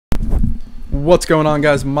What's going on,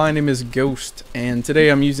 guys? My name is Ghost, and today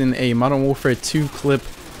I'm using a Modern Warfare 2 clip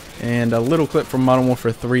and a little clip from Modern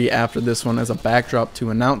Warfare 3 after this one as a backdrop to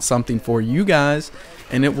announce something for you guys,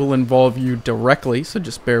 and it will involve you directly, so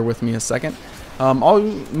just bear with me a second.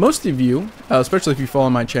 Most of you, especially if you follow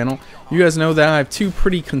my channel, you guys know that I have two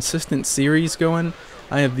pretty consistent series going.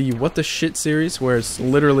 I have the What the Shit series, where it's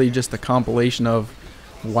literally just a compilation of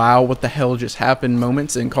wow, what the hell just happened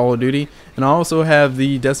moments in Call of Duty. And I also have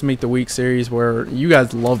the Decimate the Week series, where you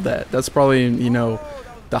guys love that. That's probably, you know,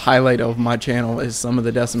 the highlight of my channel is some of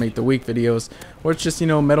the Decimate the Week videos, where it's just, you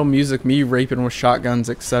know, metal music, me raping with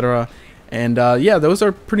shotguns, etc. And yeah, those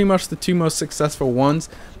are pretty much the two most successful ones.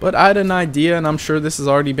 But I had an idea, and I'm sure this has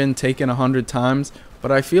already been taken 100 times,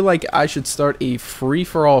 but I feel like I should start a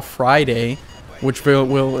free-for-all Friday, which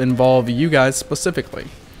will involve you guys specifically.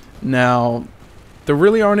 Now, there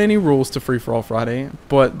really aren't any rules to Free-for-all Friday,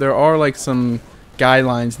 but there are like some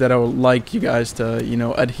guidelines that I would like you guys to, you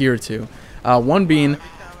know, adhere to. One being,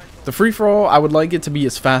 the free-for-all, I would like it to be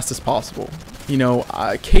as fast as possible. You know,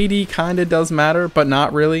 KD kind of does matter, but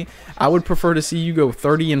not really. I would prefer to see you go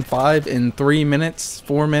 30-5 in 3 minutes,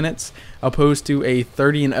 4 minutes, opposed to a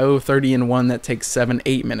 30-0, 30-1 that takes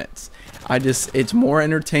 7-8 minutes. It's more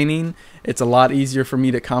entertaining. It's a lot easier for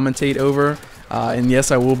me to commentate over. And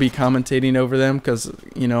yes, I will be commentating over them because,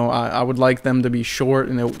 you know, I would like them to be short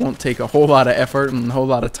and it won't take a whole lot of effort and a whole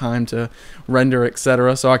lot of time to render,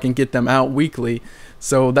 etc. So I can get them out weekly.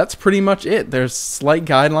 So that's pretty much it. There's slight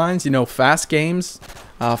guidelines, you know, fast games,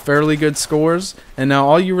 fairly good scores. And now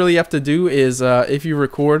all you really have to do is, if you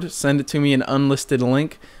record, send it to me an unlisted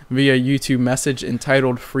link via YouTube message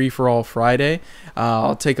entitled Free for All Friday.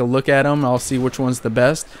 I'll take a look at them. I'll see which one's the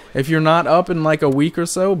best. If you're not up in like a week or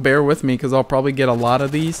so, bear with me because I'll probably get a lot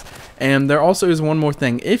of these. And there also is one more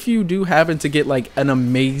thing. If you do happen to get like an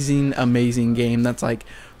amazing game that's like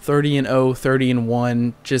 30-0,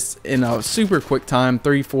 30-1, just in a super quick time,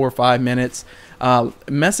 3, 4, 5 minutes,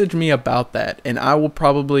 message me about that, and I will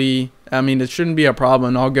probably, I mean, it shouldn't be a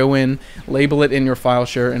problem. I'll go in, label it in your file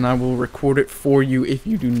share, and I will record it for you if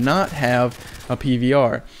you do not have a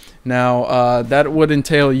PVR. Now, that would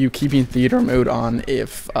entail you keeping theater mode on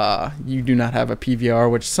if you do not have a PVR,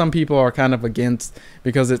 which some people are kind of against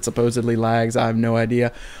because it supposedly lags. I have no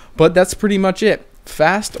idea. But that's pretty much it.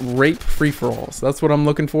 Fast rape free-for-alls. That's what I'm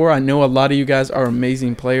looking for. I know a lot of you guys are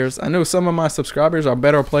amazing players. I know some of my subscribers are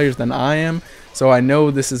better players than I am, so I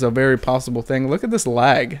know this is a very possible thing. Look at this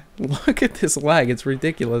lag. Look at this lag. It's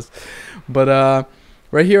ridiculous. But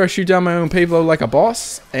right here I shoot down my own payload like a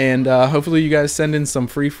boss, and hopefully you guys send in some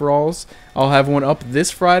free-for-alls. I'll have one up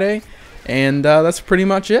this Friday, and that's pretty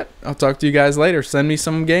much it. I'll talk to you guys later. Send me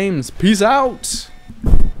some games. Peace out.